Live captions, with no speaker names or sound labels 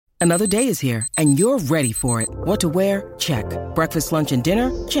Another day is here, and you're ready for it. What to wear? Check. Breakfast, lunch, and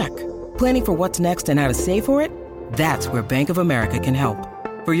dinner? Check. Planning for what's next and how to save for it? That's where Bank of America can help.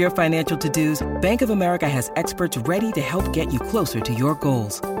 For your financial to-dos, Bank of America has experts ready to help get you closer to your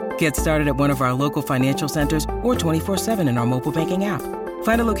goals. Get started at one of our local financial centers or 24/7 in our mobile banking app.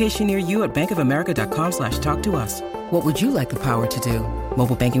 Find a location near you at bankofamerica.com/talktous. What would you like the power to do?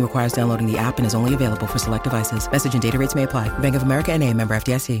 Mobile banking requires downloading the app and is only available for select devices. Message and data rates may apply. Bank of America N.A., member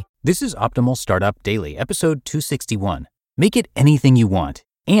FDIC. This is Optimal Startup Daily, episode 261. Make it anything you want.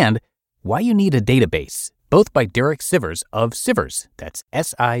 And why you need a database. Both by Derek Sivers of Sivers. That's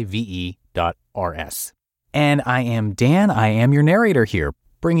SIVE.RS. And I am Dan. I am your narrator here,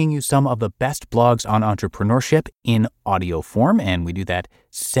 bringing you some of the best blogs on entrepreneurship in audio form. And we do that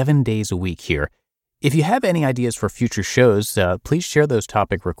 7 days a week here. If you have any ideas for future shows, please share those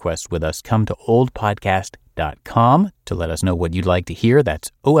topic requests with us. Come to oldpodcast.com to let us know what you'd like to hear.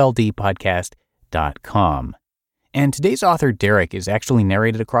 That's oldpodcast.com. And today's author, Derek, is actually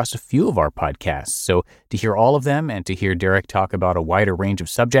narrated across a few of our podcasts. So to hear all of them and to hear Derek talk about a wider range of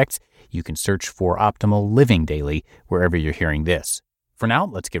subjects, you can search for Optimal Living Daily wherever you're hearing this. For now,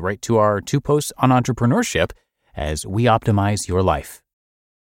 let's get right to our 2 posts on entrepreneurship as we optimize your life.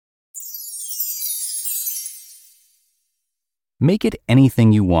 Make It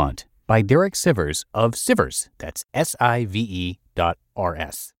Anything You Want by Derek Sivers of Sivers. That's SIVE.RS.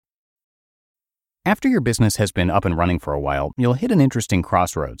 After your business has been up and running for a while, you'll hit an interesting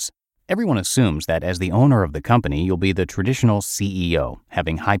crossroads. Everyone assumes that as the owner of the company, you'll be the traditional CEO,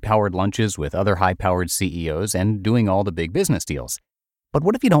 having high-powered lunches with other high-powered CEOs and doing all the big business deals. But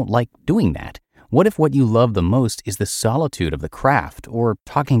what if you don't like doing that? What if what you love the most is the solitude of the craft or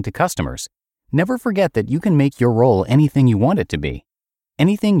talking to customers? Never forget that you can make your role anything you want it to be.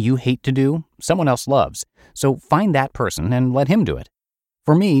 Anything you hate to do, someone else loves. So find that person and let him do it.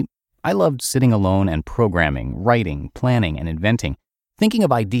 For me, I loved sitting alone and programming, writing, planning, and inventing, thinking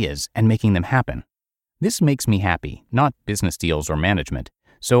of ideas and making them happen. This makes me happy, not business deals or management.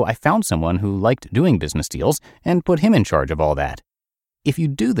 So I found someone who liked doing business deals and put him in charge of all that. If you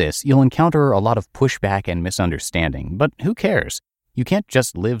do this, you'll encounter a lot of pushback and misunderstanding, but who cares? You can't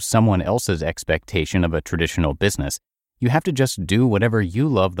just live someone else's expectation of a traditional business. You have to just do whatever you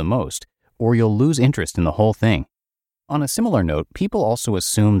love the most, or you'll lose interest in the whole thing. On a similar note, people also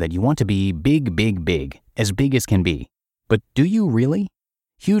assume that you want to be big, as big as can be. But do you really?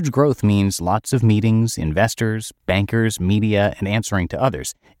 Huge growth means lots of meetings, investors, bankers, media, and answering to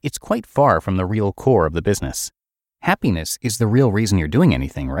others. It's quite far from the real core of the business. Happiness is the real reason you're doing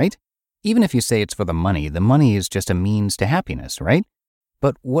anything, right? Even if you say it's for the money is just a means to happiness, right?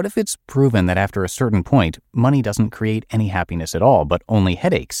 But what if it's proven that after a certain point, money doesn't create any happiness at all, but only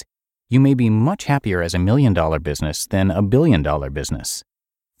headaches? You may be much happier as $1 million business than a $1 billion business.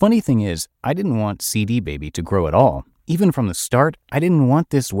 Funny thing is, I didn't want CD Baby to grow at all. Even from the start, I didn't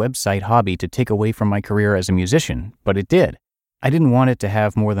want this website hobby to take away from my career as a musician, but it did. I didn't want it to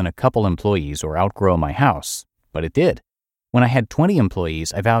have more than a couple employees or outgrow my house, but it did. When I had 20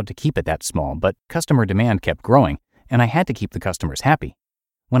 employees, I vowed to keep it that small, but customer demand kept growing, and I had to keep the customers happy.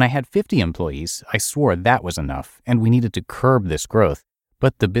 When I had 50 employees, I swore that was enough, and we needed to curb this growth,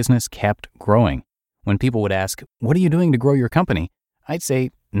 but the business kept growing. When people would ask, "What are you doing to grow your company?" I'd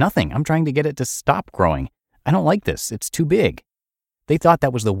say, "Nothing, I'm trying to get it to stop growing. I don't like this, it's too big." They thought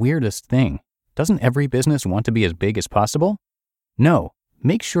that was the weirdest thing. Doesn't every business want to be as big as possible? No,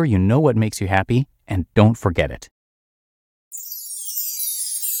 make sure you know what makes you happy, and don't forget it.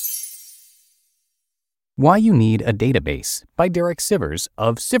 Why You Need a Database by Derek Sivers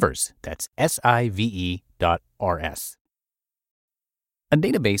of Sivers. That's SIVE.RS. A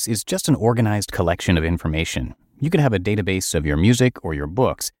database is just an organized collection of information. You could have a database of your music or your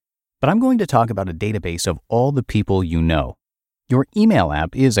books, but I'm going to talk about a database of all the people you know. Your email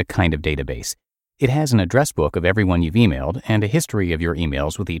app is a kind of database. It has an address book of everyone you've emailed and a history of your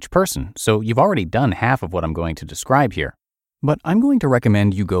emails with each person, so you've already done half of what I'm going to describe here. But I'm going to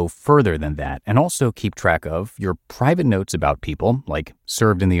recommend you go further than that and also keep track of your private notes about people, like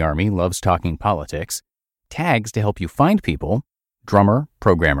served in the Army, loves talking politics, tags to help you find people, drummer,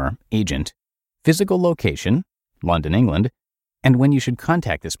 programmer, agent, physical location, London, England, and when you should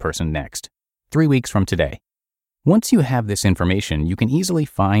contact this person next, 3 weeks from today. Once you have this information, you can easily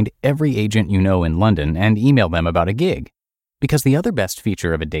find every agent you know in London and email them about a gig. Because the other best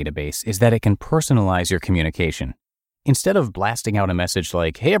feature of a database is that it can personalize your communication. Instead of blasting out a message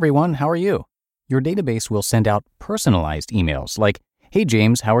like, "Hey everyone, how are you?" your database will send out personalized emails like, "Hey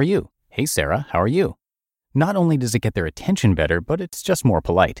James, how are you? Hey Sarah, how are you?" Not only does it get their attention better, but it's just more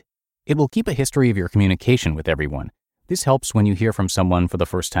polite. It will keep a history of your communication with everyone. This helps when you hear from someone for the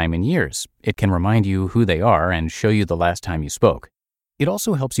first time in years. It can remind you who they are and show you the last time you spoke. It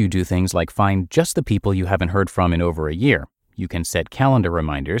also helps you do things like find just the people you haven't heard from in over a year. You can set calendar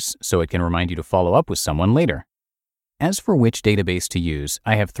reminders so it can remind you to follow up with someone later. As for which database to use,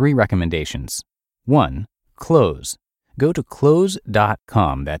 I have 3 recommendations. 1. Cloze. Go to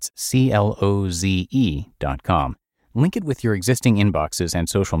cloze.com, that's CLOZE.com. Link it with your existing inboxes and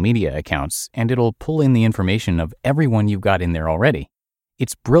social media accounts, and it'll pull in the information of everyone you've got in there already.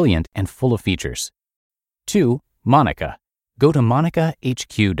 It's brilliant and full of features. 2. Monica. Go to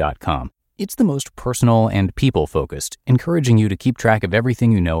monicahq.com. It's the most personal and people-focused, encouraging you to keep track of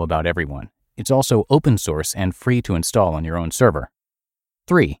everything you know about everyone. It's also open source and free to install on your own server.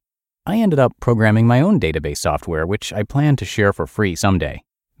 3. I ended up programming my own database software, which I plan to share for free someday.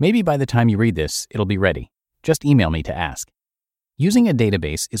 Maybe by the time you read this, it'll be ready. Just email me to ask. Using a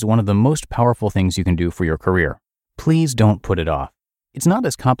database is one of the most powerful things you can do for your career. Please don't put it off. It's not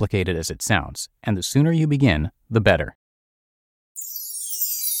as complicated as it sounds, and the sooner you begin, the better.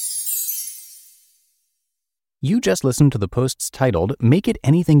 You just listened to the posts titled Make It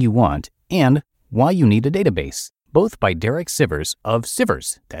Anything You Want and Why You Need a Database, both by Derek Sivers of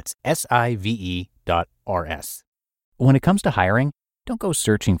Sivers, that's SIVE.RS. When it comes to hiring, don't go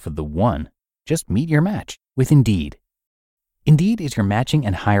searching for the one. Just meet your match with Indeed. Indeed is your matching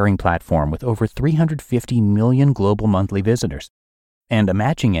and hiring platform with over 350 million global monthly visitors and a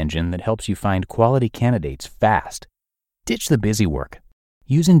matching engine that helps you find quality candidates fast. Ditch the busy work.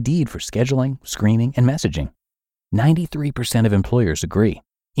 Use Indeed for scheduling, screening, and messaging. 93% of employers agree.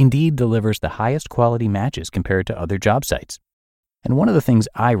 Indeed delivers the highest quality matches compared to other job sites. And one of the things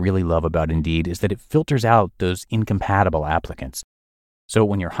I really love about Indeed is that it filters out those incompatible applicants. So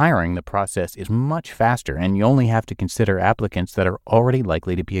when you're hiring, the process is much faster and you only have to consider applicants that are already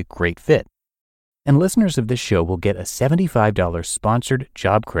likely to be a great fit. And listeners of this show will get a $75 sponsored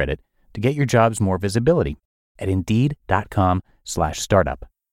job credit to get your jobs more visibility at Indeed.com/startup.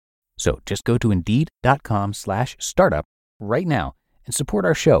 So just go to Indeed.com/startup right now and support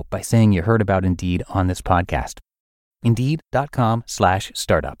our show by saying you heard about Indeed on this podcast.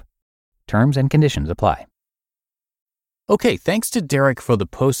 Indeed.com/startup. Terms and conditions apply. Okay, thanks to Derek for the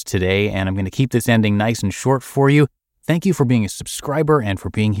post today, and I'm going to keep this ending nice and short for you. Thank you for being a subscriber and for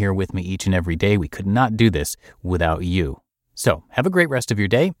being here with me each and every day. We could not do this without you. So have a great rest of your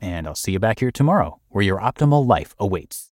day, and I'll see you back here tomorrow where your optimal life awaits.